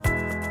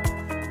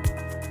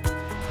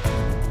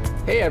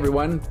Hey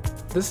everyone,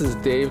 this is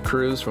Dave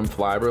Cruz from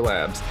Flyover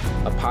Labs,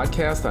 a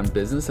podcast on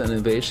business and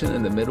innovation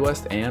in the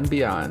Midwest and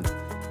beyond.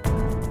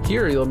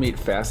 Here you'll meet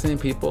fascinating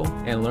people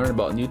and learn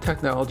about new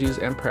technologies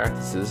and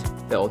practices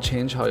that will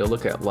change how you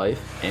look at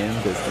life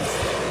and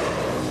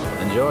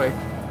business. Enjoy!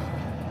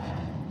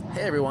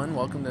 Hey everyone,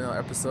 welcome to another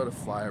episode of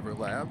Flyover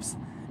Labs,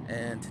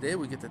 and today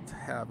we get to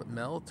have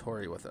Mel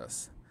Torrey with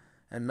us.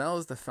 And Mel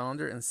is the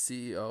founder and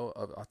CEO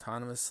of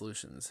Autonomous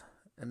Solutions.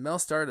 And Mel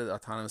started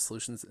Autonomous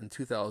Solutions in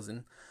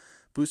 2000,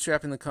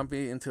 bootstrapping the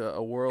company into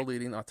a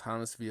world-leading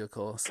autonomous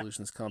vehicle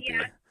solutions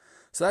company.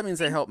 So that means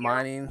they help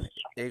mining,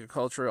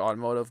 agriculture,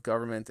 automotive,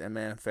 government, and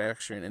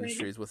manufacturing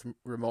industries with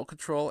remote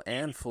control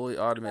and fully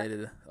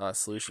automated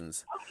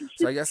solutions.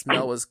 So I guess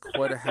Mel was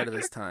quite ahead of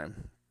his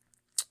time.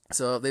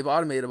 So they've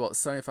automated about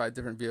 75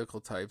 different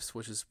vehicle types,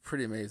 which is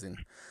pretty amazing.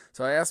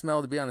 So I asked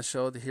Mel to be on the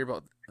show to hear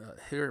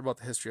about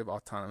the history of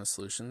autonomous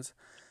solutions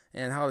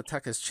and how the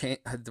tech has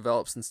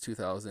developed since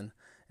 2000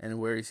 and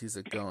where he sees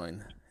it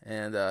going.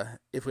 And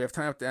if we have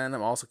time at the end,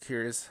 I'm also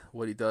curious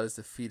what he does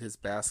to feed his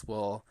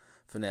basketball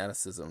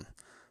fanaticism.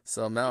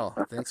 So Mel,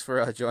 thanks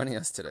for joining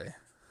us today.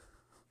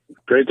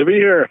 Great to be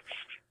here.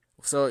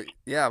 So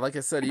yeah, like I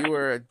said, you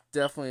were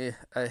definitely,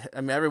 I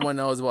mean, everyone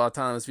knows about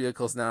autonomous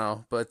vehicles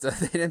now, but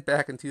they didn't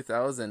back in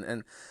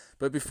 2000.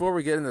 But before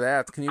we get into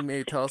that, can you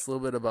maybe tell us a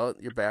little bit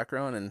about your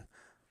background and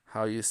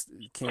how you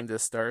came to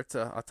start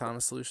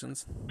Autonomous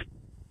Solutions?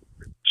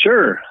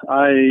 Sure.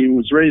 I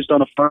was raised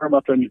on a farm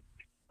up in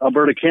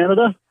Alberta,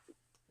 Canada,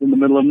 in the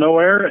middle of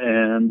nowhere,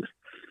 and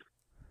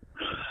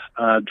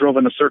drove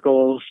in a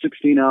circle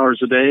 16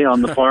 hours a day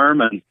on the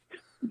farm, and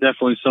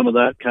definitely some of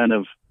that kind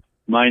of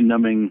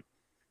mind-numbing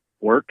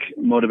work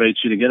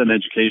motivates you to get an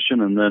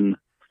education, and then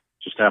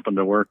just happened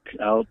to work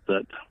out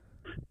that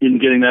in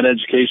getting that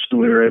education,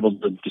 we were able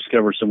to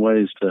discover some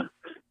ways to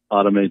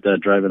automate that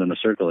driving in a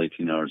circle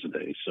 18 hours a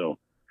day. So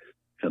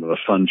kind of a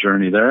fun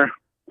journey there.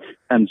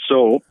 And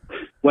so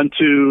went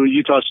to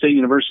Utah State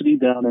University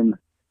down in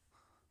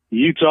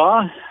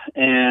Utah,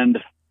 and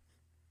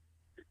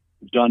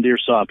John Deere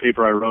saw a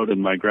paper I wrote in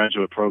my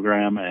graduate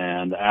program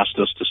and asked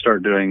us to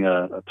start doing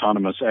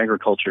autonomous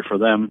agriculture for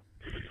them.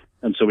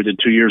 And so we did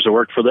 2 years of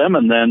work for them,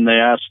 and then they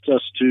asked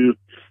us to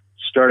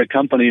start a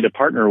company to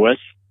partner with,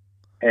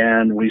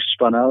 and we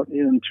spun out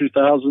in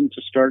 2000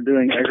 to start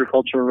doing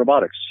agricultural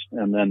robotics,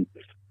 and then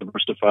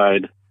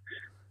diversified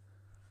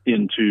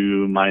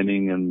into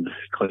mining and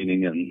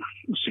cleaning and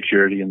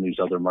security and these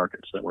other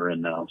markets that we're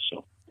in now.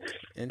 So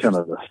kind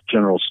of the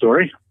general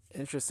story.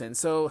 Interesting.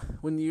 So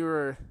when you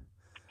were,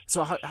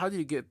 how did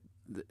you get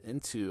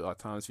into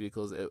autonomous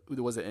vehicles?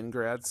 Was it in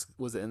grads?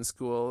 Was it in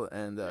school?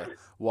 And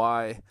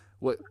why?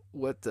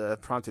 What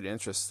prompted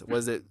interest?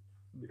 Was it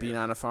being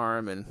on a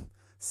farm and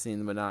seeing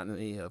the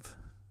monotony of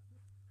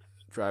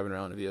driving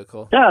around a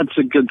vehicle? Yeah, it's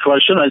a good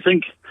question. I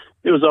think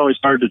it was always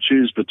hard to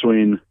choose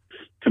between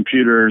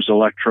computers,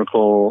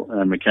 electrical,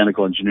 and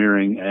mechanical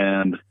engineering.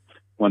 And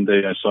one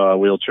day I saw a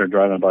wheelchair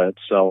driving by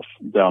itself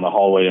down a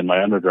hallway in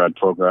my undergrad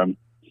program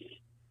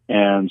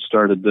and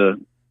started to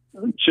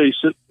chase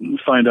it and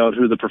find out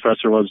who the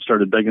professor was,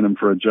 started begging him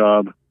for a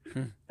job,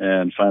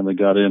 and finally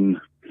got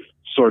in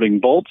sorting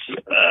bolts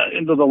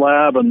into the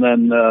lab. And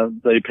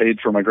then they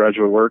paid for my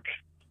graduate work.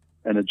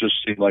 And it just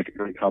seemed like a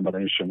great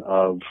combination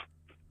of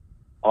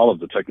all of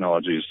the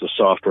technologies, the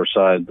software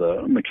side,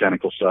 the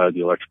mechanical side,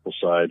 the electrical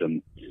side.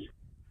 And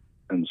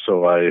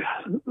so I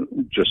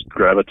just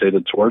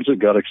gravitated towards it,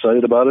 got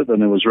excited about it,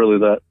 and it was really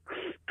that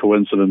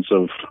coincidence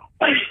of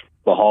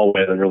the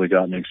hallway that really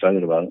got me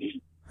excited about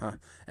it. Huh.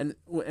 And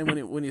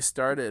when you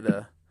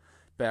started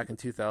back in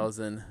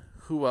 2000,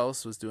 who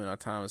else was doing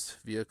autonomous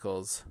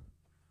vehicles?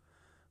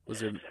 Was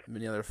there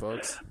many other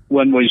folks?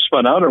 When we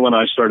spun out, or when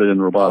I started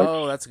in robotics?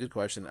 Oh, that's a good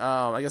question.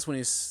 I guess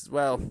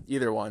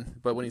either one.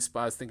 But I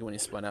was thinking when you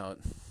spun out.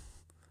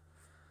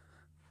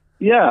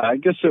 Yeah, I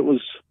guess it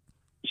was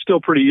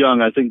still pretty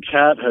young. I think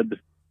Cat had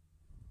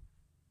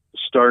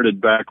started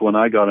back when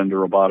I got into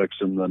robotics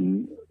in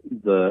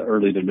the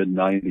early to mid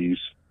 90s.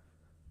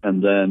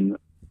 And then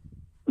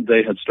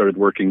they had started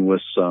working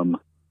with some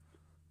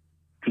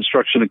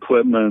construction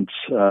equipment,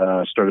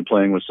 started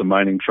playing with some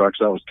mining trucks.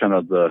 That was kind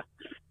of the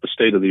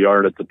state of the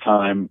art at the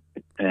time.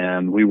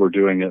 And we were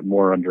doing it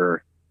more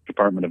under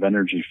Department of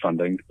Energy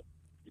funding.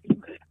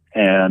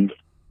 And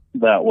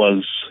that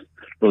was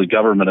really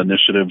government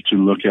initiative to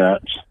look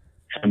at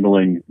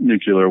handling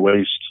nuclear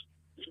waste.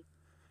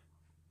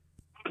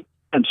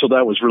 And so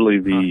that was really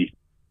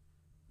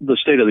the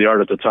state of the art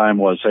at the time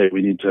was, hey,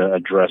 we need to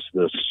address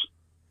this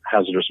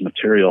hazardous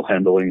material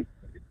handling.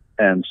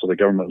 And so the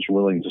government was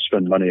willing to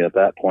spend money at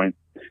that point.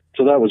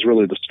 So that was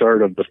really the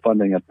start of the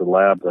funding at the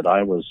lab that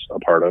I was a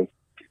part of.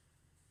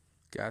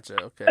 Gotcha.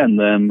 Okay. And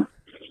then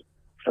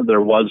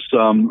there was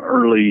some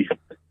early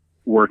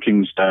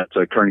workings at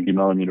Carnegie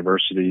Mellon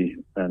University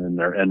and in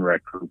their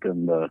NREC group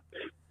in the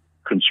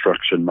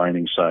construction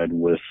mining side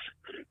with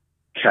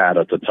CAT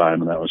at the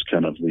time, and that was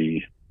kind of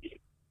the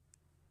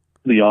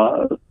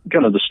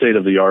state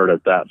of the art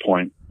at that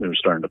point. They were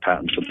starting to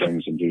patent some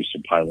things and do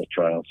some pilot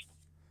trials.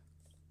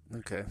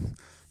 Okay.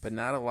 but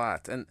not a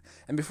lot. And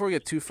before we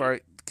get too far,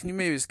 can you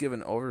maybe just give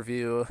an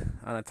overview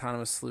on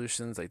Autonomous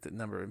Solutions, like the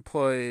number of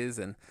employees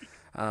and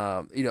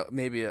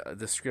maybe a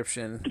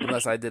description,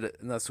 unless I did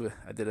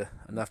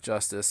enough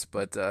justice,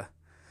 but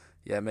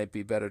it might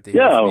be better to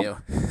hear from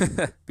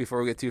you before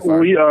we get too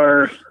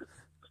far.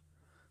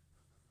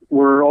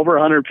 We're over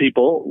 100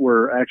 people.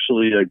 We're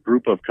actually a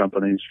group of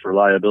companies for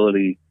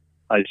liability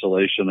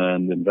isolation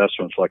and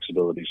investment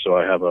flexibility. So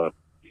I have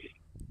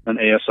an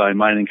ASI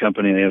mining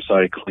company, an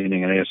ASI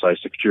cleaning, an ASI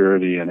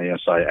security, an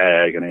ASI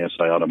ag, an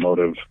ASI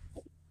automotive.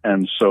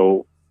 And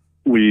so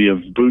we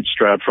have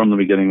bootstrapped from the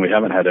beginning. We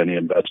haven't had any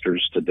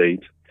investors to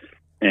date.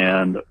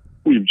 And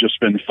we've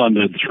just been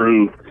funded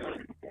through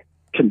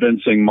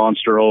convincing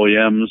monster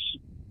OEMs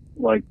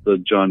like the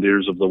John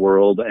Deeres of the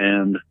world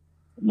and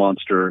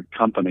monster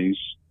companies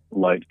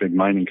like big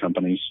mining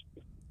companies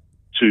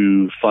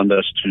to fund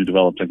us to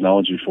develop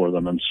technology for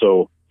them. And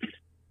so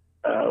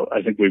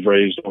I think we've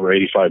raised over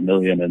 $85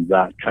 million in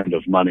that kind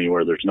of money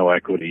where there's no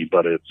equity,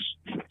 but it's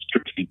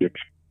strategic,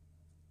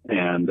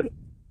 and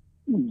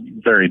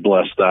very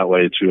blessed that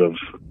way to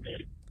have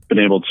been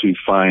able to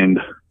find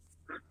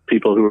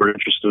people who are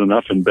interested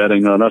enough in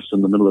betting on us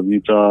in the middle of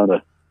Utah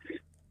to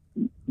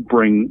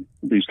bring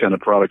these kind of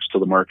products to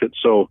the market.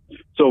 So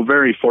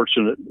very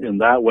fortunate in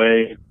that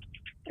way.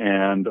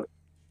 And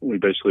we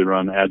basically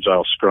run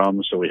agile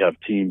scrum. So we have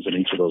teams in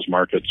each of those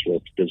markets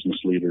with business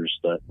leaders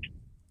that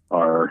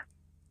are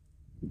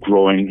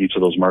growing each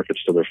of those markets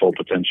to their full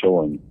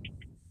potential. And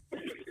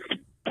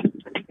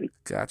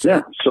gotcha.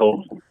 Yeah.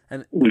 So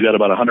we've got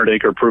about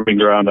 100-acre proving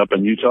ground up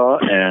in Utah,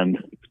 and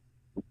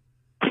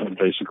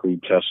basically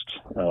test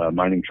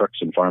mining trucks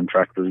and farm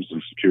tractors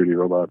and security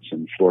robots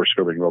and floor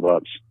scrubbing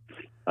robots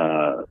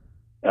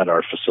at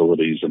our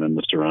facilities and in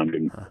the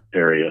surrounding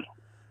area.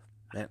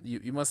 Man,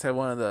 you must have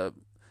one of the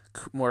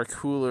more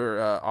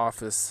cooler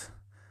office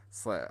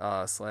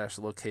slash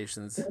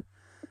locations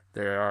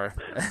there are.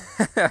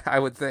 I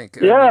would think.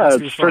 Yeah,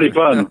 it's pretty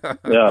fun.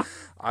 Yeah.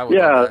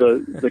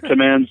 The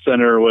command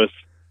center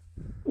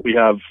we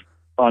have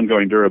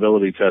ongoing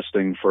durability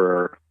testing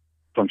for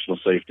functional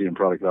safety and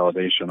product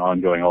validation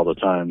ongoing all the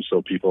time.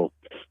 So people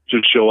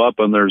just show up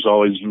and there's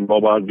always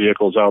robot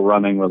vehicles out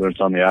running, whether it's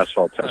on the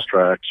asphalt test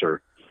tracks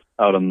or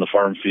out in the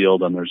farm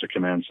field, and there's a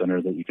command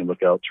center that you can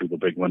look out through the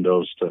big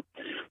windows to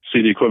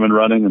see the equipment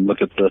running and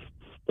look at the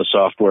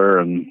software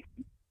and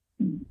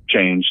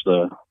change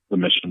the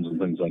missions and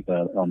things like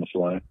that on the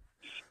fly.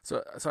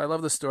 So I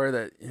love the story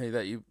that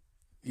that you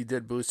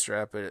did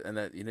bootstrap it and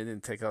that you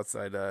didn't take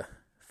outside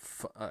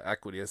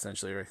equity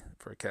essentially, or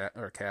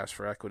cash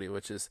for equity,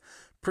 which is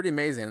pretty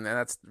amazing, and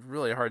that's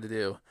really hard to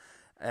do.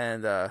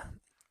 And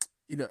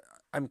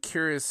I'm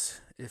curious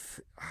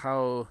if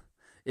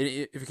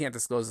you can't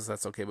disclose this,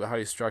 that's okay, but how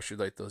you structured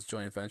like those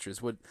joint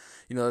ventures. Would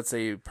let's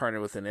say you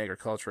partner with an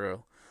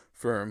agricultural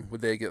firm,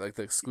 would they get like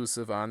the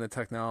exclusive on the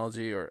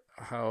technology, or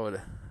how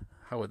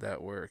would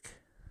that work?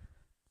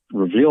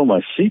 Reveal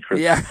my secret.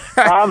 Yeah.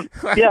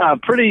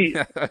 Pretty.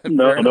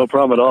 No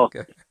problem at all.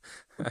 Okay.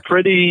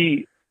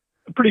 Pretty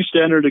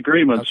standard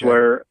agreements. Okay.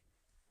 Where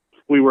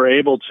we were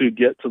able to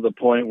get to the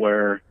point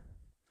where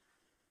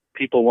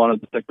people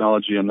wanted the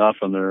technology enough,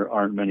 and there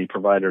aren't many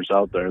providers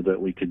out there,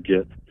 that we could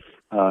get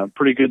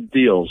pretty good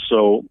deals.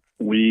 So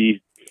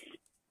we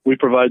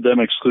provide them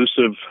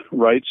exclusive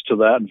rights to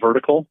that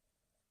vertical.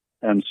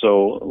 And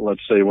so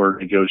let's say we're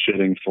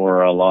negotiating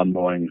for a lawn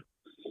mowing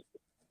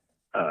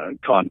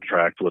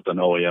contract with an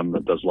OEM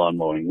that does lawn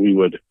mowing. We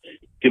would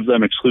give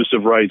them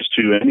exclusive rights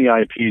to any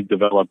IP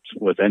developed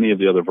with any of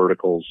the other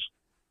verticals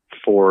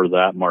for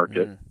that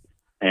market.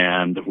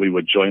 And we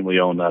would jointly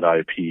own that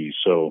IP.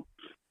 So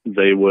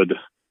they would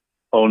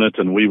own it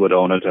and we would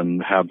own it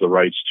and have the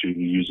rights to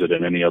use it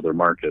in any other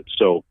market.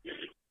 So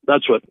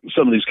that's what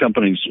some of these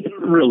companies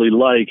really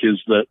like,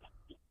 is that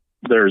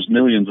there's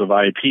millions of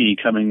IP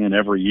coming in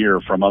every year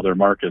from other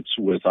markets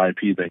with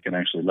IP they can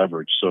actually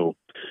leverage. So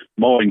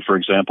mowing, for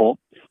example,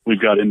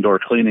 we've got indoor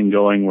cleaning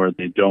going where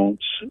they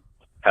don't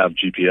have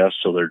GPS,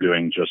 so they're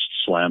doing just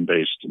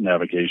SLAM-based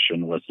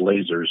navigation with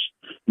lasers,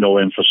 no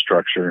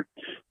infrastructure.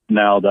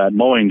 Now that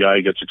mowing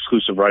guy gets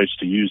exclusive rights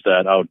to use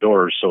that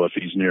outdoors. So if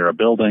he's near a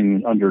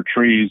building, under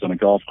trees, on a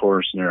golf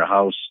course, near a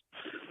house,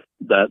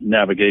 that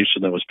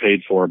navigation that was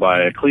paid for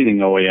by a cleaning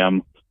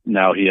OEM,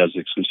 now he has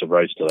exclusive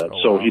rights to that. Oh,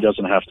 so wow. He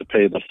doesn't have to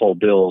pay the full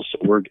bill. So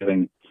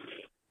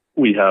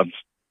we have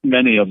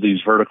many of these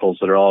verticals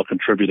that are all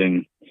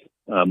contributing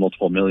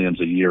multiple millions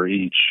a year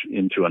each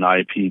into an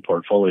IP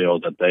portfolio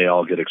that they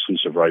all get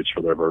exclusive rights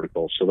for their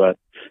verticals. So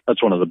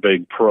that's one of the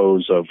big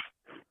pros of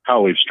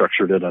how we've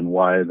structured it and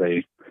why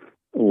they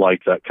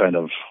like that kind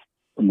of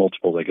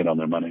multiple they get on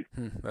their money.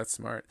 That's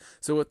smart.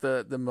 So with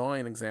the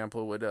mowing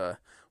example,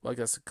 I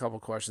guess a couple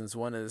questions.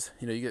 One is,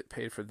 you get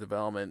paid for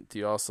development. Do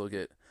you also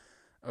get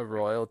a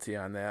royalty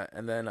on that?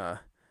 And then,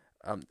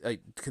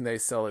 can they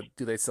sell it?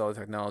 Do they sell the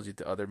technology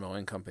to other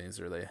mowing companies,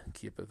 or they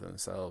keep it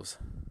themselves?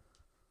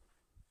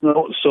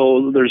 No.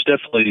 So there's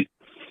definitely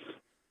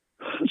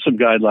some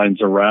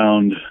guidelines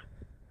around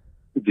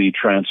the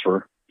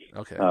transfer.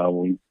 Okay.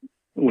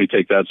 We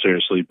take that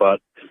seriously, but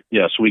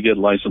yes, we get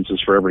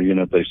licenses for every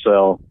unit they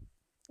sell,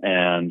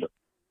 and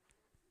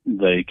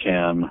they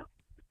can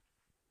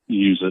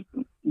use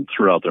it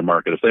throughout their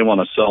market. If they want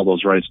to sell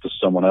those rights to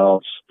someone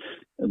else,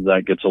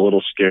 that gets a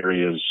little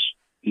scary, as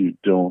you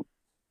don't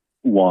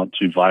want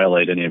to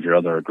violate any of your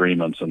other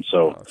agreements. And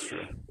so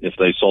if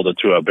they sold it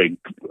to a big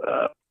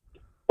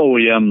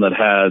OEM that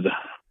had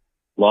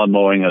lawn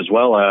mowing as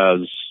well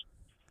as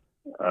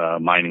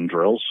mining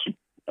drills,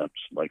 that's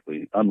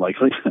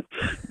unlikely,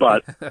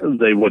 but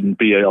they wouldn't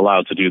be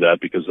allowed to do that,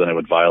 because then it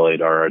would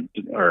violate our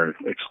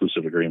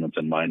exclusive agreement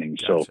in mining.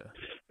 Gotcha. So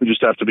we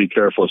just have to be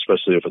careful,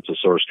 especially if it's a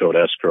source code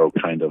escrow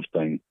kind of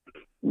thing,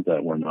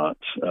 that we're not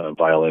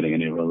violating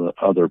any of the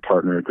other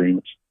partner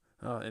agreements.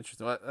 Oh,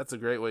 interesting. Well, that's a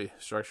great way you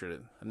structured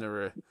it. I've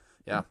never,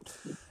 yeah.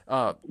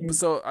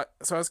 So I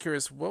was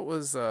curious, what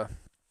was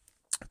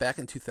back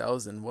in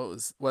 2000? Well,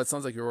 it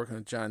sounds like you're working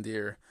with John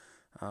Deere,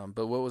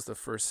 but what was the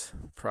first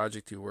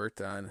project you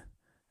worked on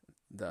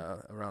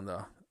around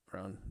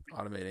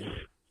automating?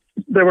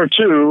 There were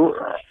two.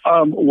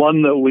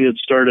 One that we had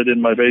started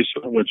in my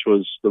basement, which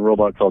was the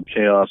robot called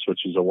Chaos,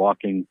 which is a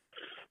walking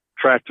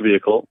tracked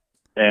vehicle,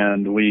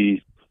 and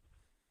we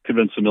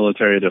convinced the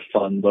military to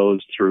fund those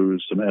through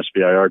some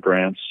SBIR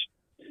grants.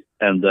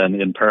 And then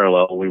in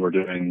parallel, we were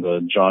doing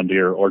the John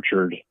Deere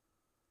orchard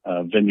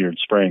vineyard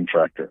spraying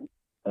tractor.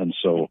 And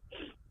so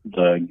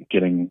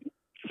getting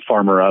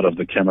farmer out of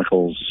the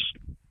chemicals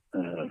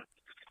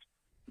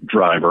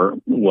driver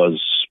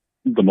was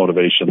the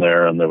motivation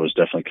there, and there was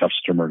definitely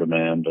customer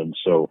demand. And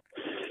so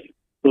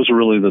those are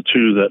really the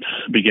two that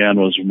began.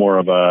 Was more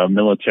of a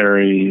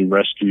military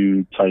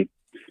rescue type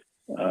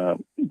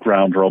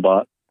ground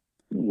robot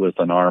with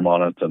an arm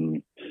on it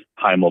and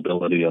high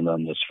mobility, and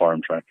then this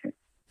farm tractor.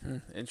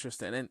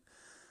 Interesting. And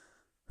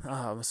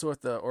so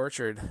with the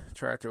orchard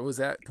tractor, was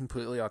that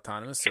completely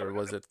autonomous, or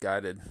was it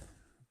guided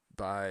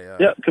by?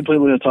 Yeah,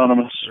 completely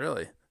autonomous.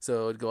 Really?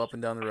 So it would go up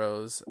and down the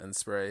rows and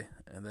spray,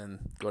 and then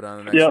go down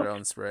the next row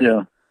and spray?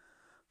 Yeah.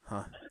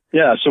 Huh.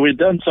 Yeah, so we'd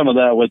done some of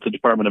that with the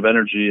Department of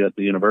Energy at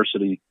the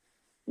university,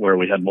 where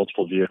we had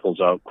multiple vehicles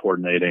out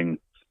coordinating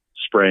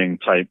spraying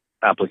type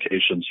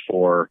applications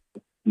for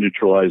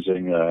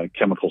neutralizing a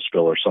chemical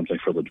spill or something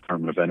for the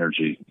Department of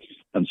Energy.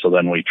 And so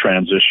then we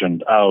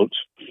transitioned out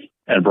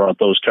and brought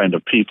those kind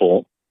of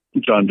people.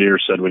 John Deere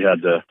said we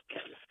had to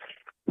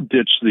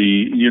ditch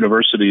the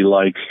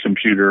university-like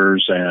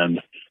computers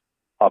and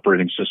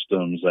operating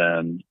systems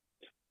and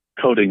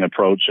coding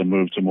approach and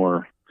move to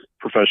more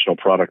professional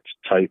product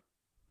type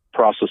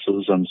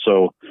processes. And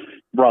so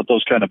brought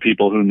those kind of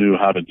people who knew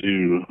how to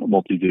do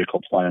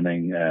multi-vehicle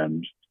planning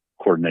and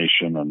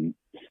coordination.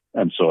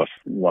 And so if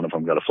one of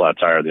them got a flat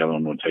tire, the other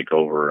one would take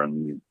over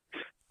and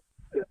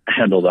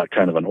handle that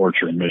kind of an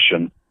orchard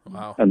mission.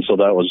 Wow. And so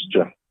that was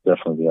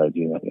definitely the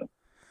idea. Yeah.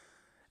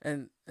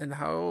 And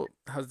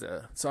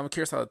so I'm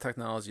curious how the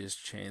technology has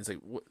changed. Like,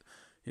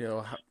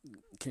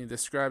 can you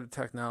describe the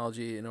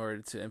technology in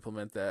order to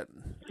implement that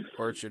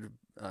orchard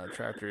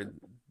tractor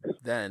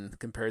then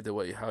compared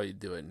to how you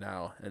do it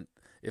now, and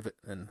if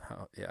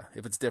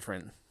it's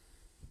different?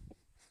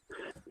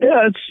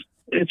 Yeah,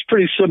 it's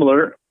pretty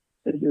similar.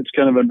 It's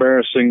kind of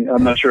embarrassing.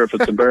 I'm not sure if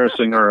it's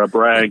embarrassing or a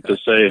brag to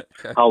say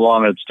how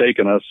long it's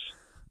taken us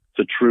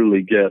to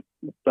truly get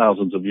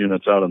thousands of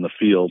units out in the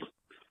field,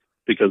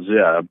 because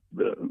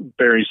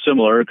very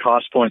similar.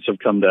 Cost points have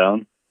come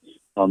down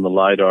on the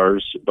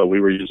LiDARs, but we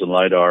were using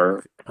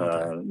LiDAR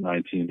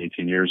 19,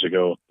 18 years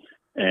ago,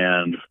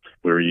 and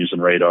we were using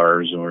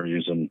radars, and we were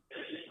using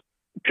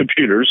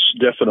computers,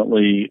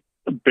 definitely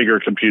bigger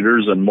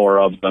computers and more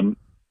of them,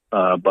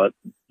 but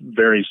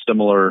very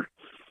similar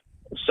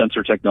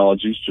sensor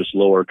technologies, just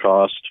lower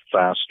cost,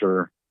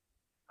 faster,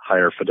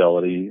 higher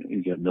fidelity.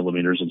 You get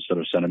millimeters instead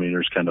of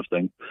centimeters kind of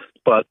thing.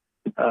 But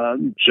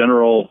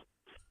general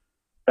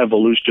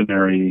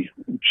evolutionary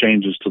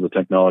changes to the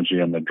technology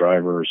and the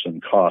drivers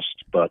and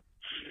cost, but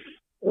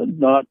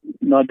not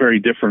very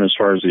different as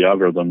far as the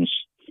algorithms.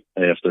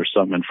 If there's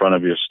something in front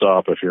of you,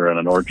 stop. If you're in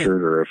an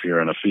orchard or if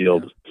you're in a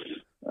field,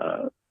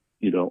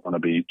 you don't want to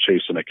be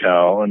chasing a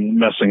cow and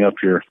messing up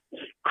your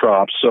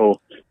crops.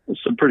 So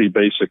it's some pretty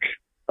basic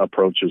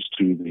approaches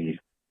to the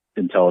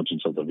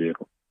intelligence of the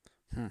vehicle.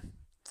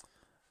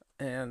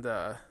 And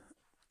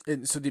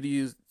so do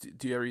you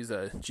ever use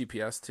a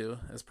GPS too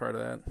as part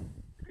of that?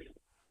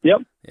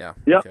 Yep. Yeah.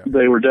 Okay.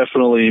 They were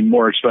definitely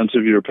more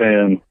expensive. You were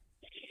paying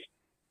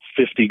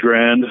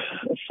 $50,000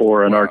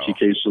 for an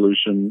RTK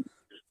solution,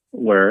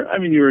 where, I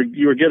mean,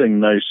 you were getting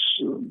nice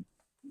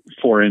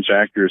 4-inch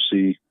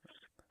accuracy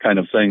kind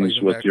of things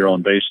with your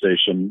own base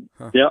station.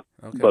 Huh. Yeah.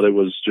 Okay. But it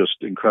was just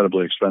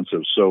incredibly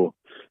expensive. So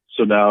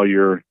now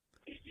you're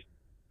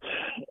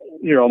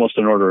almost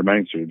an order of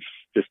magnitude,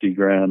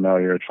 $50,000. Now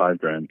you're at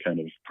 $5,000 kind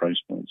of price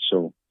point.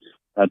 So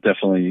that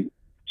definitely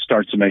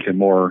starts to make it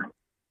more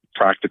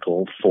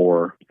practical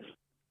for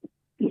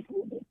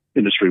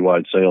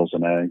industry-wide sales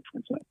and ag, for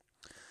example.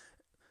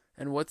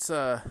 And what's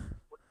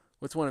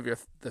one of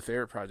the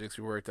favorite projects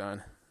you worked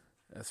on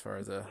as far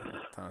as a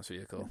autonomous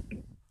vehicle?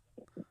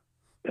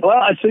 Well,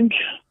 I think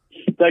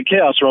that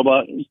Chaos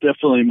robot is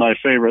definitely my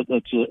favorite.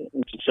 It's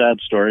a sad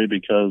story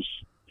because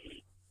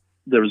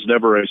there was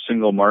never a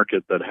single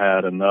market that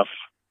had enough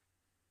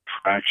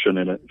traction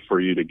in it for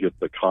you to get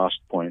the cost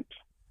point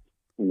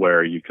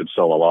where you could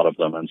sell a lot of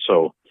them. And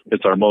so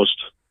it's our most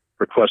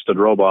requested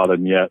robot,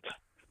 and yet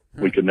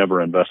we could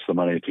never invest the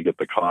money to get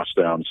the cost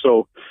down.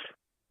 So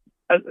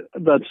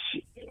that's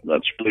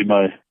really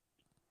my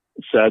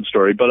sad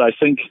story. But I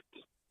think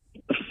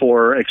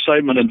for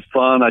excitement and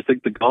fun, I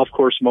think the golf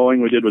course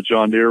mowing we did with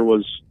John Deere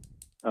was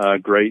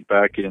great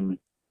back in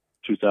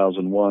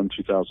 2001,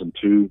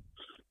 2002.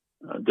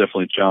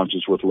 Definitely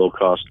challenges with low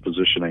cost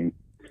positioning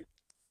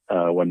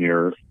when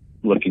you're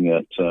looking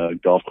at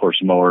golf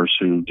course mowers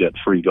who get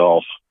free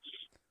golf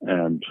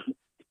and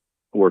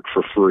work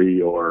for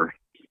free or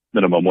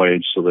minimum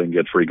wage so they can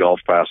get free golf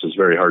passes.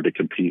 Very hard to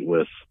compete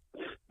with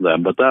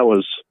them. But that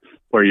was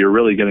where you're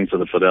really getting to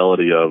the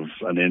fidelity of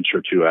an inch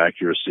or two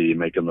accuracy,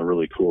 making the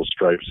really cool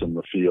stripes in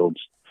the fields,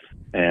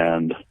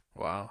 and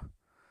wow,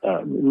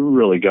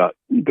 really got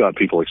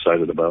people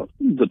excited about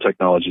the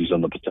technologies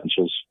and the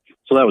potentials.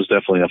 So that was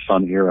definitely a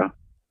fun era.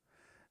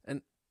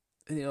 And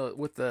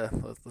with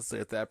let's say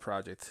at that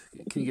project,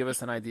 can you give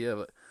us an idea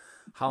of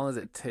how long does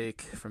it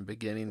take from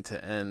beginning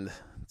to end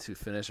to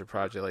finish a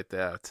project like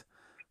that?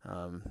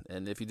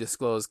 And if you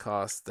disclose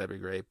costs, that'd be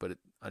great, but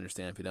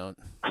understand if you don't.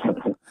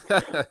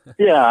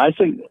 Yeah, I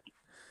think,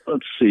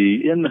 let's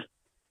see,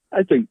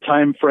 I think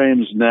time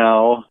frames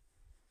now,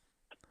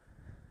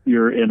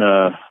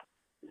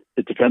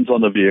 it depends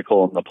on the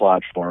vehicle and the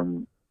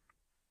platform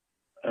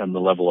and the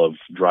level of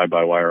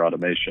drive-by-wire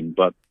automation,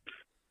 but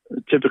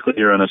typically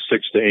you're in a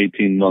 6 to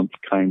 18 month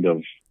kind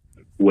of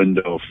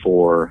window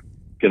for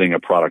getting a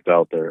product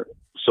out there.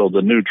 So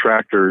the new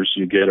tractors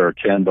you get are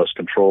CAN bus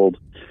controlled,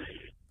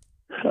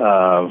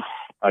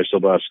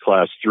 ISOBUS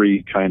class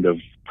 3 kind of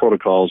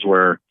protocols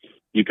where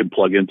you can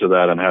plug into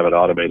that and have it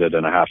automated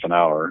in a half an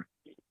hour.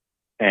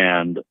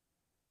 And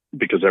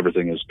because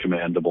everything is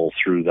commandable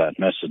through that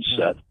message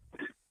set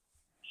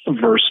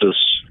versus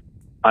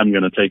I'm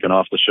going to take an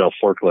off-the-shelf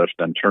forklift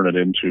and turn it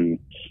into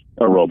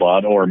a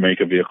robot or make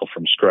a vehicle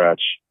from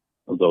scratch.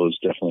 Those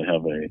definitely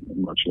have a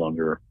much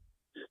longer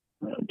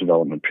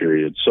development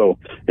period. So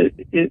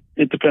it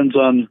depends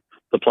on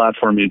the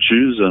platform you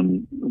choose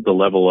and the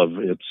level of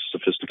its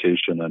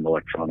sophistication and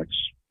electronics.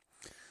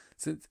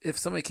 So if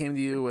somebody came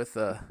to you with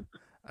a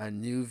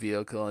new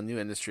vehicle, a new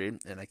industry,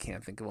 and I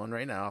can't think of one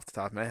right now off the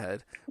top of my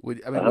head,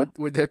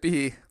 would there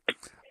be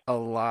a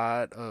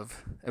lot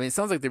of, it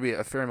sounds like there'd be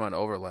a fair amount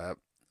of overlap.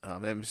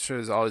 I'm sure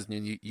there's always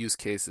new use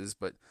cases,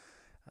 but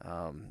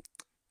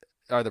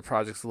are the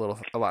projects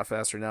a lot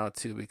faster now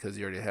too because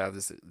you already have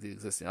the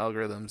existing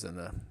algorithms and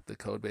the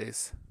code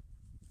base?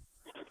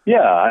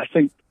 Yeah, I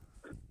think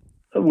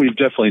we've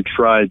definitely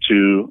tried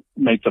to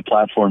make the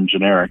platform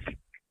generic,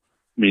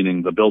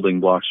 meaning the building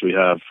blocks we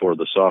have for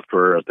the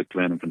software at the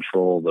command and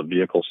control, the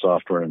vehicle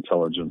software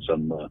intelligence,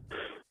 and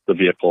the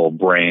vehicle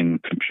brain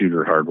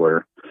computer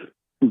hardware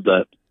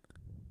that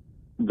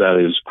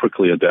is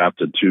quickly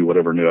adapted to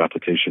whatever new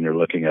application you're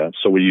looking at.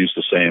 So we use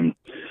the same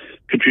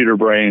computer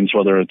brains,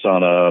 whether it's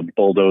on a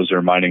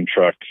bulldozer, mining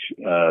truck,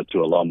 to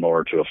a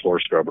lawnmower, to a floor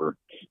scrubber.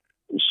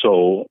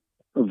 So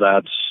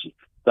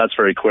that's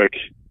very quick.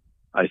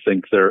 I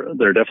think there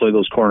are definitely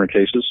those corner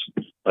cases,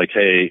 like,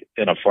 hey,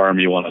 in a farm,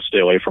 you want to stay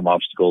away from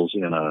obstacles.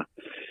 In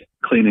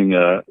cleaning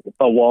a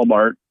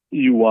Walmart,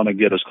 you want to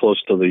get as close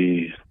to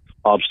the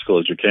obstacle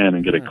as you can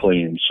and get it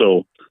clean.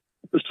 So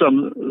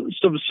some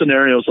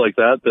scenarios like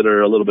that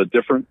are a little bit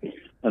different.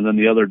 And then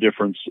the other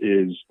difference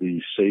is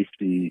the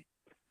safety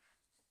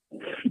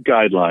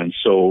guidelines.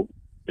 So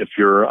if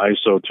you're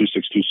ISO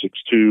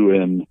 26262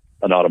 in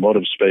an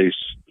automotive space,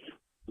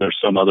 there's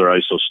some other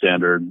ISO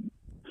standard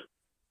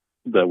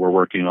that we're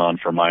working on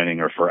for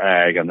mining or for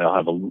ag, and they'll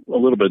have a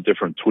little bit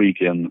different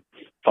tweak in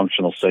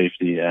functional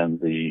safety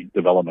and the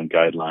development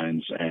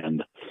guidelines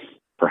and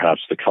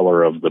perhaps the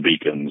color of the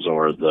beacons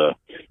or the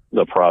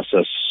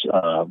process,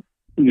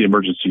 the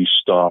emergency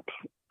stop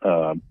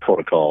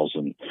protocols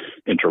and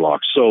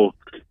interlocks. So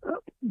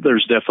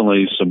there's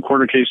definitely some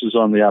corner cases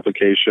on the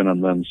application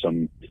and then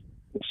some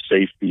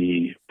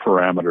safety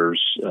parameters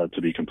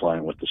to be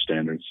compliant with the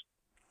standards.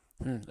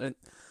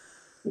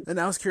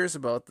 And I was curious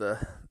about the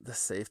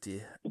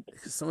safety,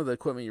 because some of the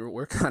equipment you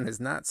work on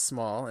is not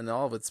small, and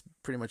all of it's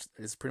pretty much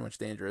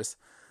dangerous.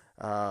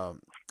 How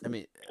do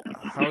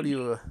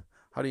you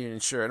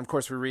ensure? And of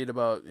course, we read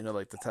about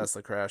like the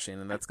Tesla crashing,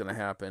 and that's going to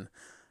happen.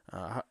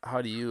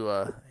 How do you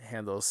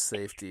handle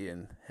safety?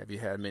 And have you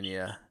had many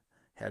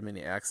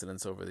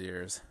accidents over the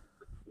years?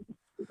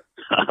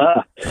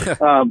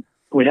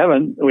 We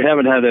haven't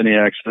had any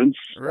accidents.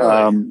 Really?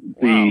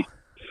 Wow.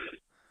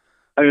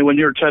 When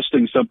you're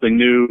testing something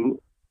new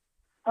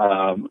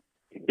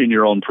in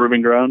your own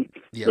proving ground,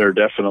 they're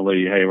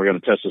definitely, hey, we're going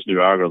to test this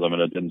new algorithm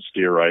and it didn't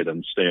steer right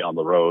and stay on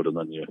the road, and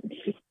then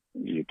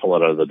you pull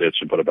it out of the ditch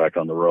and put it back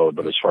on the road.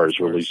 But as far as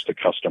release to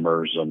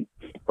customers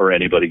or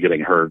anybody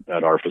getting hurt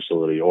at our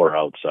facility or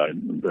outside,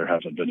 there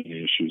haven't been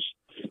any issues.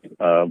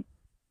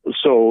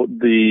 So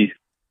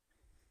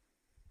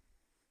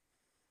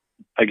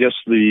I guess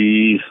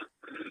the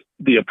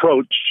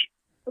approach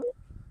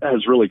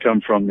has really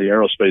come from the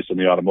aerospace and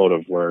the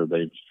automotive, where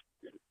they've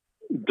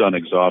done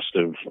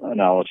exhaustive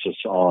analysis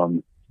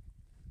on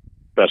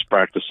best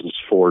practices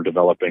for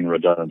developing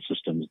redundant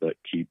systems that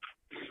keep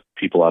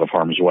people out of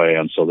harm's way.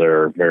 And so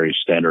they're very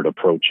standard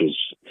approaches.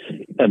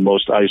 And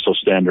most ISO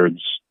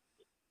standards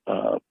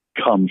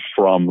come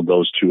from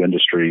those two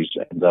industries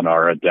and then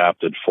are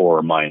adapted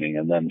for mining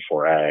and then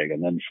for ag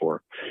and then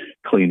for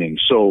cleaning.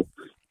 So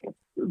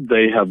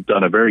they have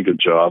done a very good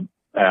job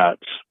at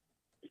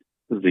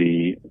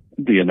the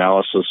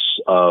analysis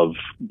of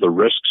the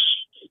risks,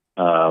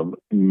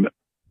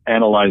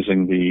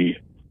 analyzing the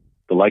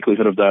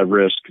likelihood of that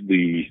risk,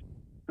 the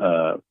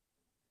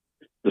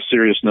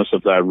seriousness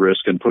of that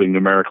risk, and putting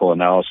numerical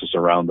analysis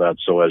around that.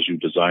 So as you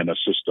design a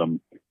system,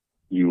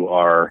 you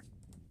are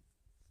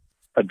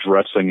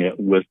addressing it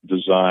with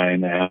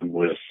design and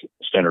with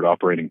standard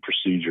operating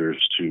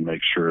procedures to make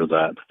sure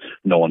that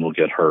no one will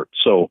get hurt.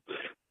 So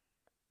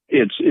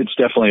it's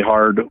definitely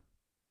hard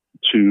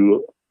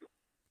to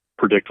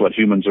predict what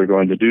humans are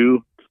going to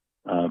do,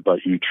 but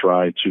you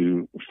try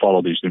to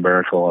follow these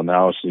numerical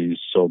analyses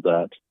so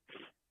that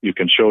you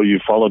can show you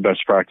followed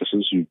best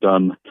practices. You've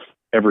done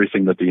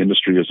everything that the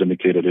industry has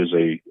indicated is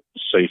a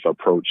safe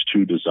approach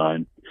to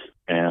design,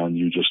 and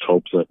you just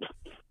hope that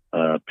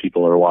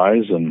people are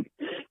wise. And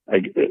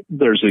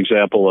there's an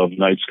example of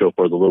Nightscope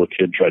where the little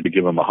kid tried to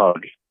give him a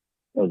hug,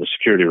 the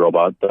security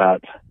robot.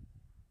 That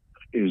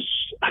is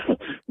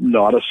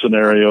not a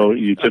scenario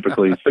you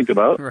typically think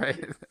about. Right.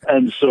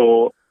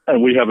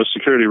 And we have a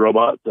security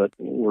robot that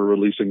we're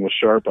releasing with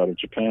Sharp out of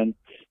Japan.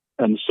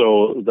 And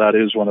so that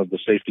is one of the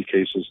safety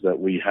cases that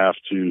we have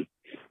to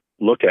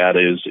look at,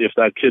 is if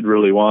that kid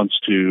really wants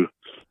to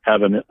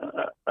have an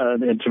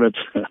intimate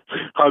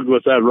hug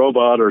with that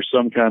robot or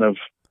some kind of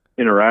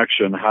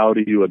interaction, how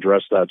do you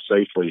address that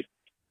safely?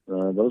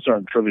 Those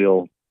aren't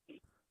trivial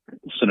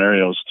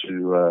scenarios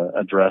to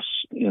address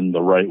in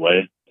the right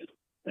way.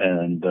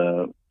 And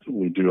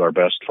we do our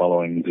best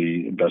following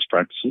the best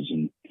practices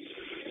and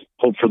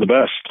hope for the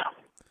best.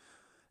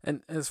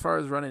 And as far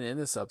as running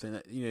into something,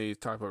 you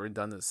talk about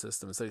redundant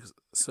systems.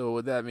 So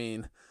would that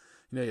mean,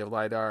 you have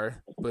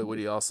LiDAR, but would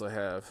you also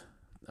have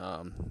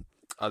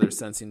another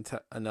sensing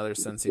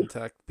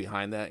tech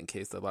behind that in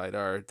case the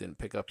LiDAR didn't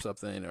pick up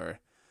something? Or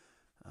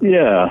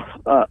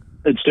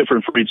it's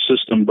different for each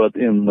system, but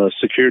in the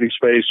security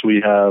space,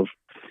 we have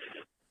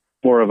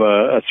more of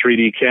a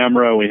 3D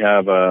camera. We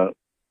have a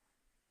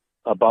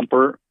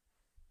bumper,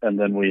 and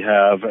then we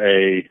have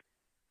a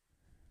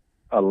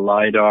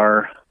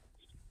LiDAR.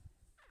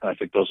 I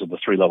think those are the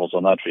three levels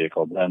on that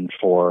vehicle. And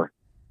for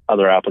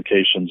other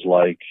applications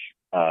like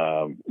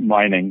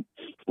mining,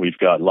 we've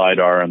got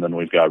LiDAR, and then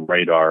we've got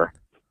radar,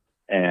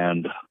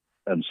 and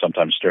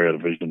sometimes stereo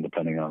vision,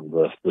 depending on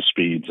the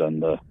speeds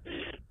and the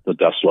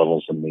dust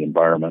levels in the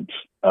environment.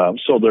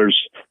 So there's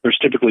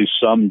typically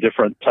some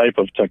different type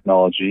of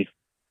technology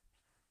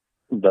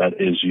that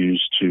is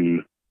used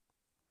to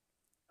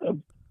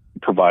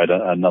provide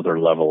another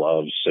level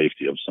of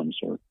safety of some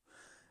sort.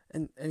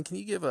 And can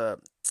you give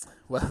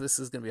this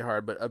is going to be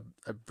hard, but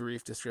a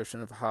brief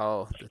description of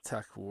how the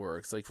tech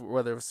works, like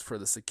whether it's for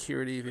the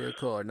security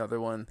vehicle or another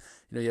one?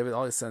 You have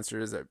all these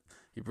sensors that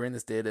you bring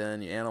this data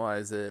in, you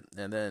analyze it,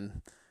 and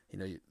then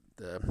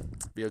the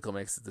vehicle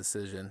makes a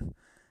decision.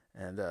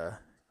 And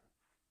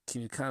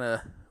can you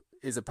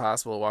is it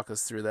possible to walk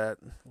us through that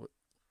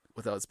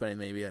without spending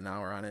maybe an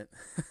hour on it?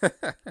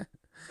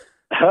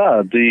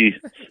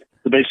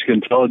 The basic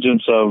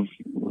intelligence of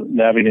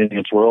navigating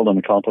its world and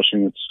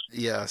accomplishing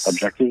its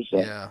objectives.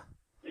 Yeah.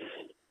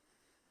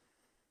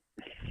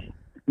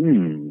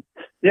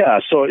 Yeah.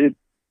 So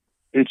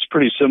it's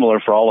pretty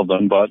similar for all of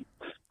them, but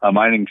a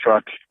mining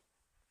truck,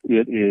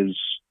 it is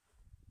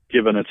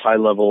given its high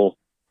level,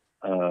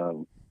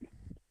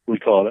 we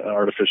call it an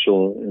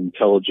artificial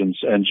intelligence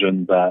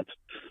engine, that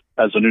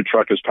as a new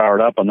truck is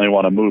powered up and they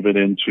want to move it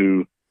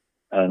into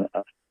an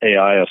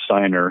AI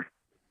assigner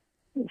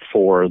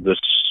for this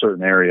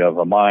certain area of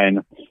a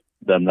mine,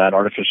 then that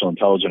artificial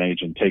intelligence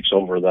agent takes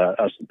over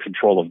that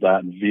control of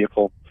that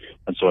vehicle.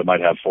 And so it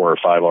might have 4 or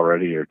 5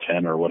 already, or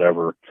 10 or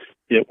whatever.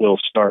 It will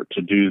start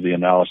to do the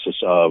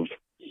analysis of,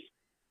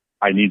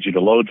 I need you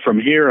to load from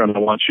here and I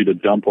want you to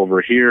dump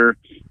over here.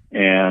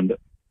 And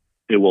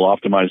it will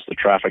optimize the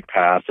traffic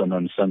path and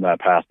then send that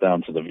path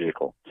down to the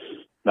vehicle.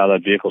 Now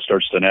that vehicle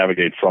starts to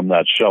navigate from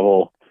that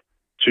shovel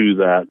to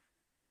that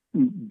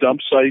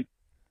dump site.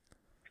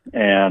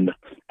 And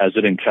as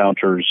it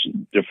encounters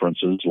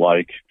differences,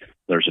 like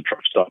there's a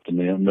truck stopped in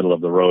the middle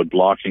of the road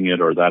blocking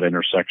it, or that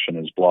intersection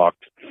is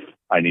blocked,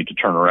 I need to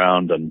turn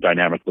around and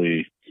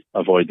dynamically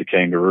avoid the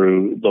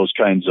kangaroo. Those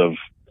kinds of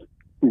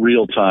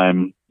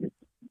real-time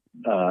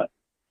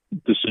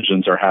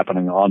decisions are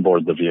happening on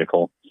board the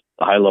vehicle.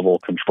 The high-level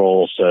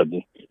control said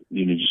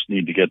you just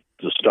need to get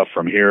the stuff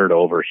from here to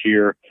over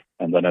here.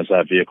 And then as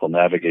that vehicle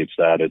navigates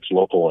that, its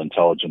local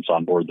intelligence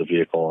on board the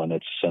vehicle and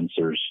its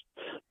sensors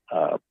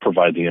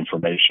provide the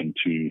information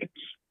to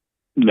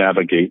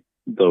navigate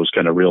those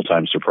kind of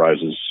real-time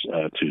surprises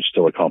to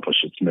still accomplish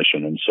its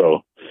mission. And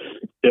so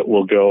it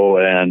will go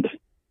and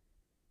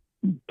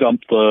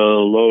dump the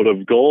load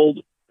of gold,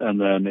 and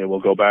then it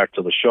will go back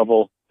to the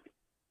shovel,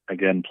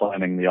 again,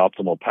 planning the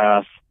optimal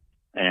path,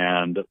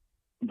 and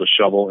the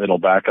shovel, it'll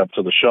back up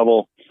to the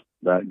shovel.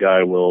 That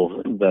guy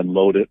will then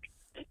load it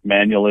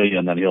manually,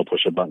 and then he'll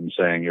push a button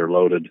saying you're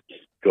loaded,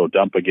 go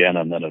dump again,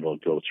 and then it'll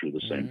go through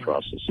the same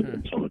process of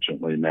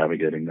intelligently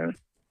navigating there.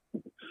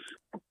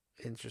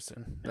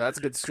 Interesting. That's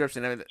a good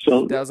description. I mean,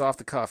 so, that was off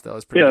the cuff. That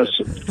was pretty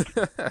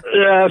good.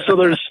 Yeah, so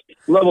there's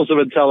levels of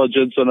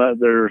intelligence, and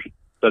there are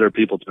better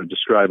people to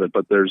describe it,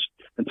 but there's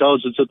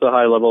intelligence at the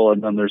high level,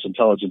 and then there's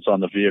intelligence on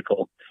the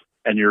vehicle.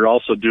 And you're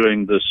also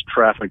doing this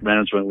traffic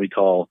management we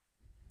call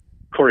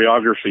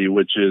choreography,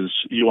 which is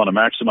you want to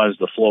maximize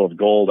the flow of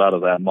gold out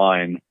of that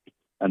mine.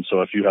 And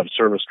so if you have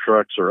service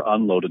trucks or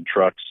unloaded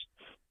trucks,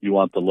 you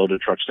want the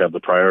loaded trucks to have the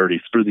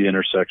priority through the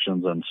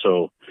intersections. And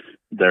so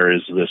there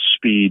is this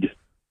speed,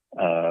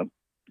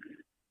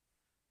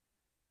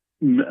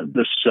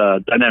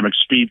 dynamic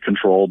speed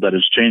control that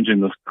is changing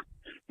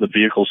the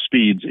vehicle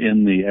speeds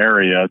in the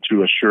area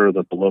to assure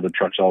that the loaded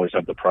trucks always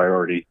have the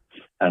priority,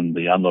 and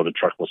the unloaded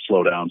truck will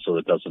slow down so that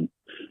it doesn't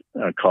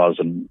cause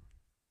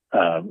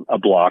a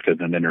block at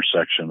an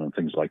intersection and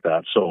things like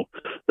that. So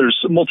there's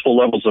multiple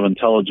levels of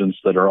intelligence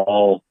that are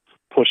all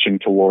pushing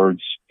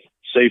towards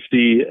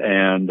safety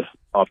and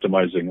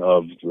optimizing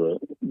of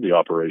the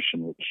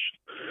operation, which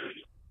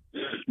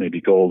may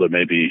be gold, it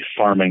may be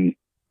farming,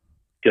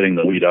 getting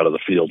the weed out of the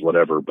field,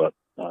 whatever, but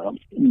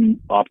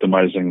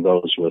optimizing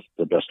those with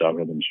the best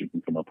algorithms you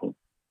can come up with.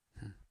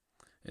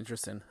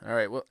 Interesting. All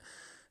right. Well,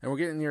 and we're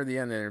getting near the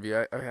end of the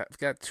interview. I've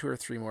got 2 or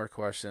 3 more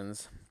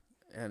questions,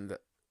 and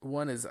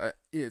one is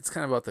it's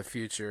kind of about the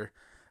future.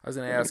 I was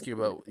going to ask you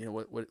about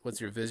what's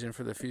your vision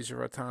for the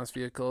future of autonomous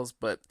vehicles,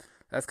 but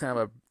that's kind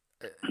of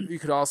you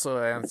could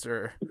also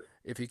answer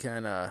if you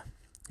can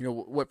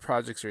what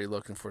projects are you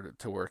looking for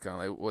to work on?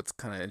 Like what's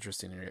kind of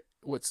interesting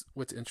what's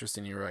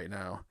interesting you right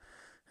now,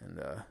 and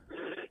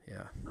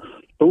yeah.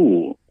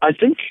 Oh, I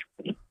think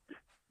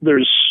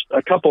there's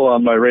a couple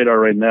on my radar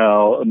right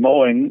now.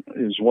 Mowing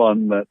is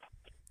one that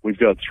we've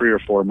got 3 or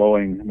 4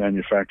 mowing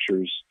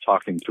manufacturers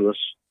talking to us.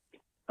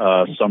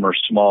 Some are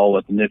small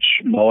with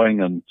niche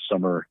mowing, and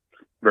some are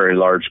very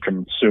large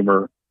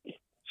consumer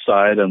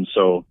side. And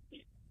so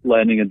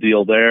landing a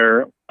deal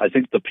there. I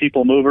think the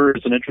people mover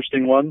is an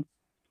interesting one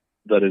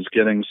that is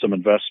getting some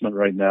investment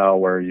right now,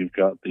 where you've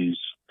got these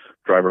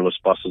driverless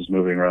buses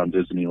moving around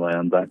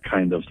Disneyland, that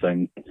kind of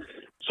thing.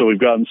 So we've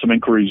gotten some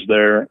inquiries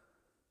there.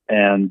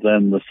 And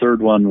then the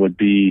third one would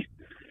be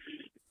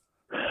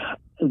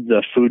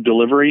the food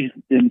delivery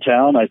in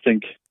town. I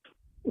think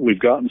we've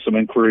gotten some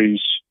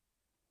inquiries.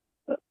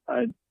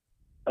 I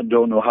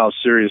don't know how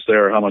serious they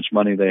are, how much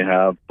money they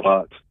have,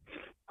 but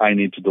I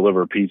need to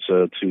deliver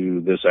pizza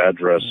to this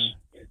address.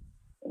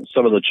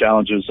 Some of the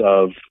challenges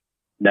of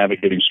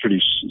navigating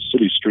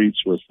city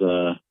streets with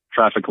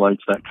traffic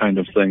lights, that kind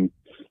of thing,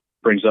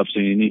 brings up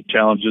some unique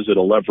challenges.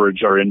 It'll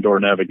leverage our indoor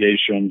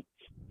navigation.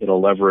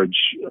 It'll leverage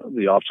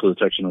the obstacle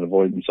detection and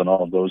avoidance and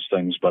all of those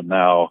things. But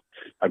now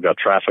I've got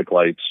traffic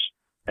lights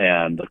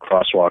and the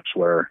crosswalks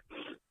where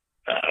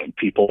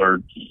people are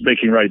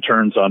making right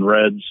turns on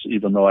reds,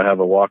 even though I have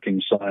a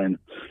walking sign.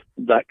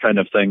 That kind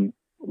of thing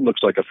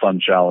looks like a fun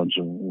challenge,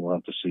 and we'll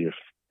have to see if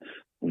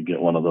we get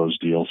one of those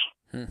deals.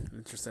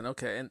 Interesting.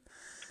 Okay.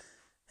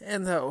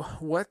 And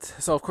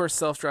so of course,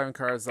 self-driving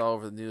cars all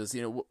over the news.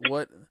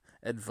 What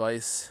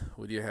advice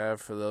would you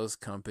have for those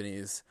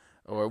companies,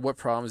 or what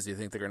problems do you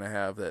think they're going to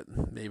have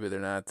that maybe they're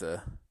not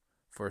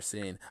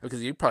foreseeing?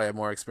 Because you probably have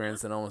more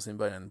experience than almost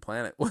anybody on the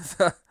planet with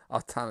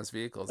autonomous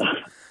vehicles.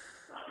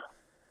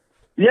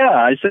 Yeah,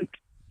 I think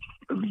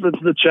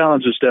the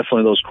challenge is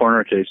definitely those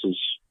corner cases,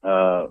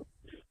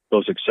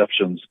 those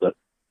exceptions that,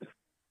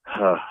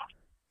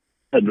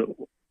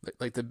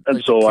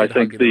 so I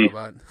think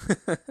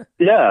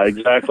yeah,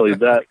 exactly.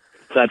 That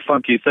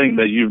funky thing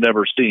that you've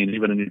never seen,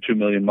 even in your 2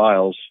 million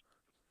miles,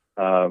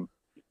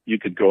 you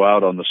could go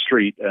out on the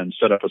street and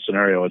set up a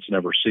scenario it's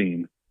never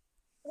seen.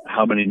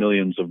 How many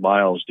millions of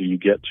miles do you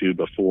get to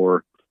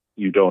before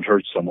you don't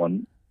hurt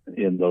someone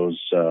in those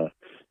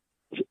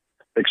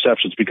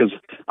exceptions? Because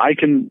I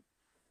can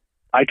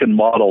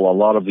model a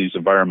lot of these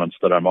environments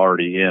that I'm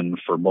already in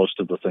for most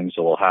of the things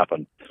that will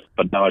happen.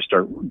 But now I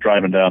start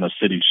driving down a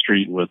city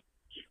street with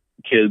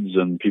kids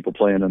and people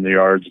playing in the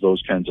yards,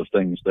 those kinds of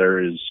things. There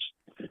is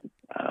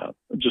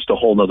just a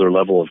whole nother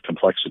level of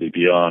complexity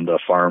beyond a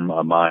farm,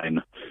 a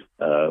mine,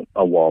 a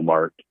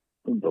Walmart,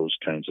 those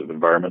kinds of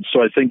environments.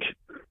 So I think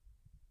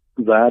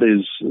that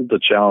is the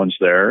challenge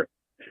there.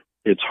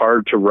 It's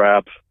hard to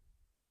wrap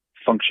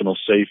functional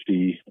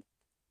safety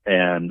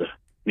and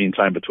mean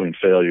time between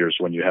failures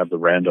when you have the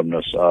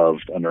randomness of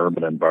an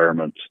urban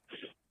environment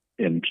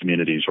in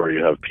communities where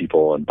you have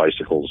people and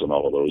bicycles and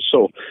all of those.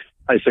 So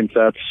I think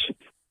that's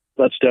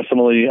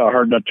definitely a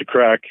hard nut to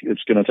crack.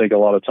 It's going to take a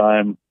lot of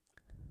time,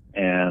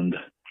 and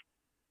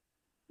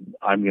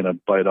I'm going to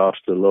bite off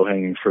the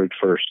low-hanging fruit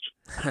first.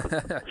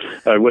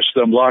 I wish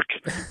them luck,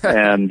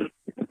 and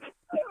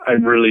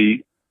I'm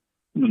really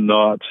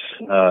not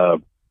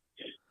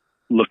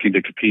looking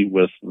to compete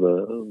with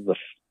the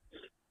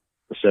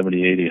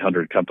 70, 80,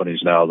 100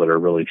 companies now that are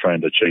really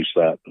trying to chase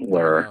that,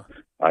 where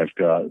I've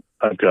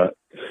got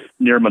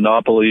near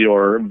monopoly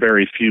or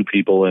very few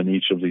people in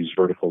each of these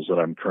verticals that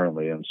I'm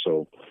currently in.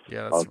 So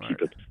I'll smart.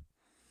 keep it.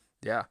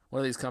 Yeah, one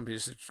of these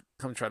companies should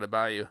come try to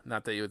buy you.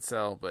 Not that you would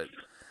sell, but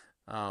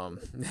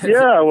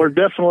yeah, we're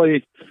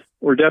definitely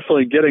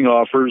getting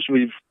offers.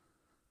 We've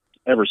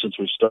ever since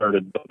we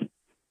started, but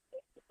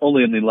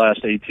only in the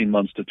last 18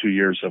 months to 2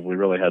 years have we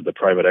really had the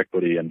private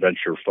equity and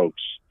venture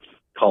folks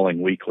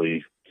calling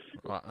weekly.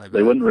 Well,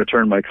 they wouldn't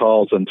return my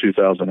calls in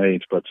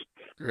 2008, but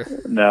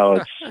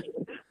now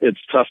it's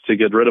tough to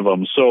get rid of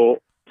them.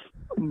 So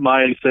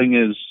my thing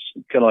is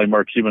kind of like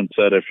Mark Cuban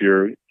said: if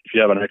you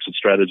have an exit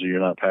strategy, you're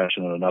not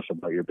passionate enough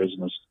about your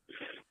business.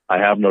 I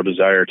have no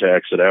desire to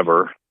exit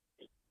ever,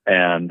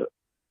 and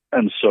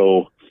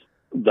so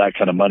that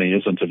kind of money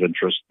isn't of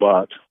interest.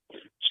 But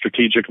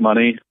strategic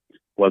money,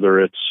 whether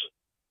it's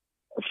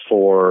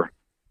for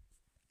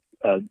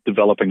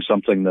developing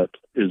something that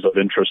is of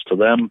interest to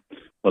them,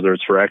 whether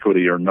it's for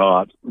equity or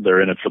not, they're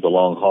in it for the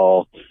long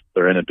haul.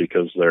 They're in it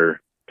because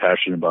they're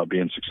passionate about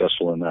being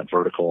successful in that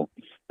vertical.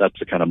 That's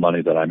the kind of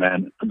money that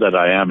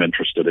I am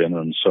interested in.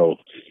 And so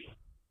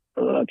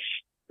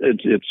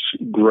it's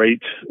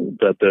great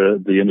that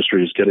the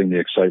industry is getting the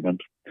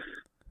excitement,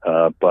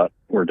 but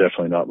we're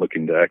definitely not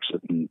looking to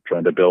exit and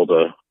trying to build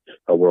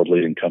a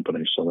world-leading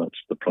company. So that's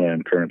the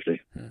plan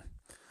currently.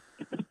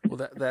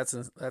 Well, that's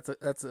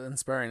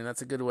inspiring, and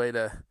that's a good way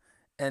to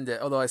end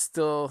it. Although I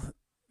still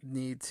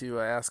need to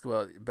ask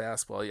about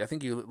basketball. I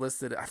think you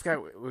listed, I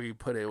forgot where you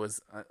put it. It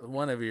was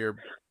one of your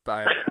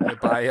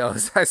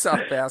bios. I saw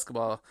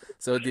basketball.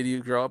 So did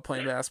you grow up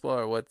playing basketball,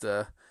 or what?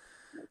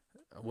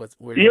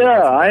 Where did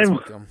I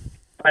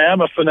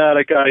am a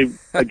fanatic. I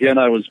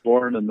was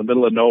born in the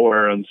middle of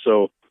nowhere, and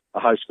so a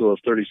high school of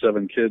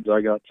 37 kids, I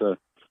got to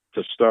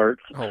start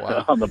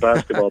on the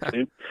basketball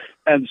team.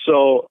 And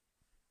so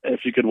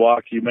if you could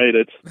walk, you made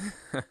it.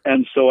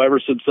 And so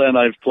ever since then,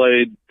 I've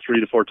played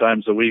 3 to 4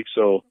 times a week.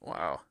 So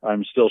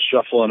I'm still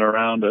shuffling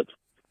around at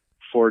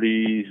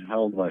 40. How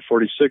old am I?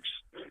 46.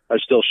 I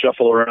still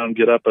shuffle around,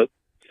 get up at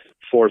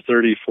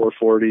 4:30,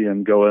 4:40,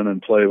 and go in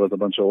and play with a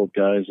bunch of old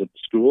guys at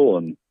school.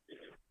 And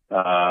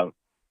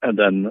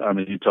then I'm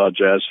a Utah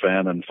Jazz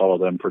fan and follow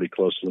them pretty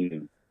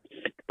closely.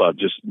 But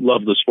just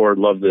love the sport,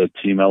 love the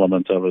team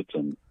element of it,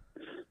 and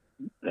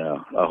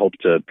I hope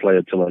to play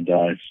it till I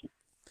die.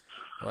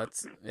 Well,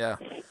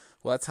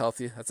 that's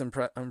healthy. That's I'm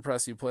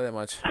impressed you play that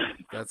much.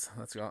 That's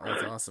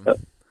awesome.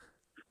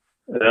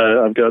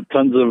 I've got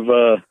tons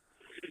of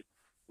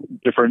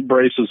different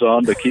braces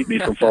on to keep me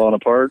from falling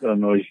apart,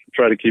 and we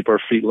try to keep our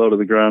feet low to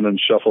the ground and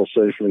shuffle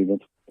safely.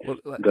 But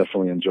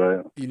definitely enjoy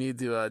it. You need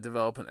to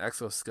develop an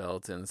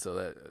exoskeleton so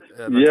that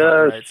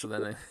yes. Right, so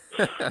then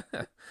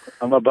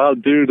I'm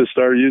about due to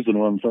start using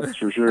one. That's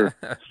for sure.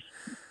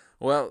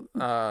 Well,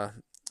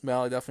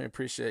 Mel, I definitely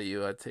appreciate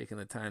you taking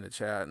the time to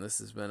chat, and this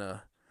has been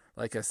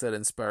like I said,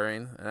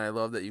 inspiring. And I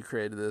love that you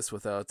created this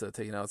without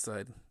taking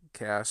outside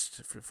cash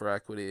for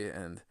equity,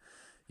 and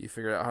you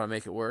figured out how to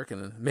make it work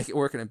and make it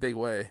work in a big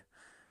way.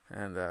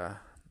 And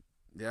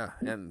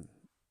and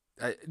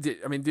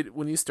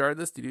when you started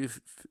this, did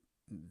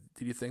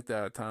you think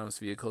that autonomous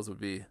vehicles would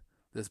be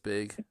this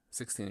big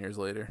 16 years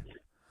later?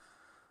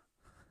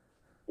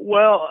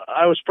 Well,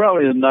 I was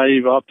probably a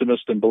naive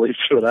optimist and believed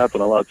it would happen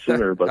a lot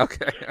sooner. But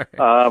okay.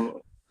 Right.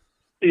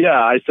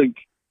 I think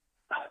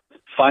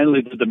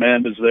finally the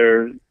demand is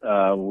there.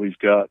 We've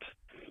got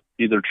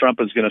either Trump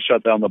is going to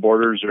shut down the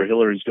borders or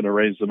Hillary's going to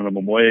raise the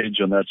minimum wage,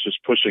 and that's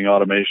just pushing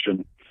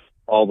automation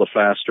all the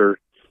faster.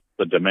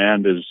 The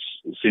demand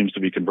seems to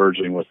be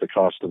converging with the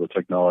cost of the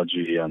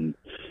technology, and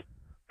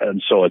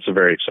so it's a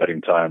very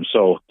exciting time.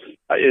 So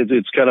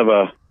it's kind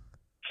of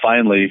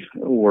finally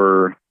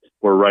we're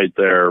right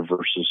there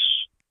versus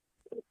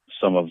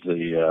some of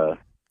the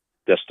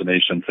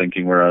destination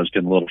thinking where I was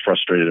getting a little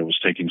frustrated. It was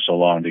taking so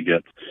long to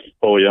get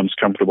OEMs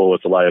comfortable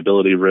with the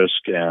liability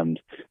risk and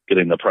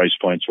getting the price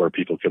points where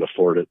people could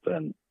afford it.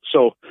 And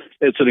so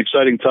it's an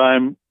exciting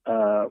time.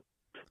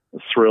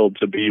 Thrilled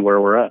to be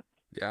where we're at.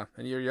 Yeah,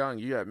 and you're young.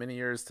 You got many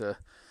years to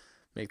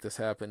make this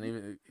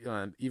happen,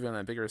 even on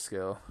a bigger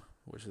scale,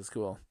 which is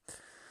cool.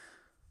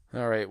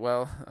 All right,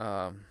 well,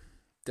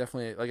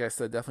 definitely, like I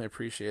said, definitely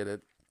appreciate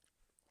it.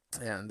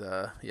 And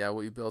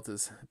what you built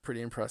is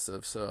pretty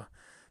impressive. So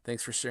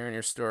thanks for sharing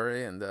your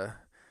story and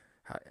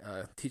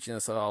teaching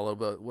us all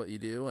about what you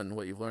do and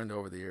what you've learned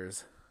over the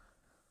years.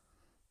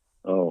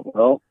 Oh,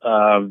 well,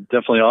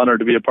 definitely honored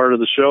to be a part of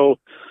the show.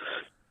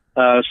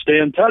 Stay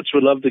in touch.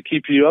 We'd love to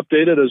keep you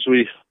updated as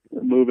we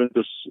move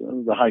into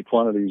the high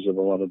quantities of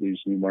a lot of these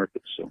new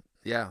markets. So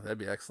yeah, that'd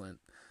be excellent.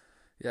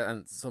 Yeah,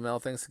 and so Mel,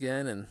 thanks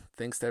again, and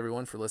thanks to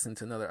everyone for listening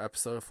to another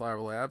episode of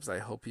Flyover Labs. I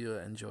hope you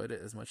enjoyed it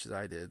as much as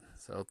I did.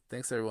 So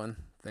thanks, everyone.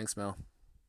 Thanks, Mel.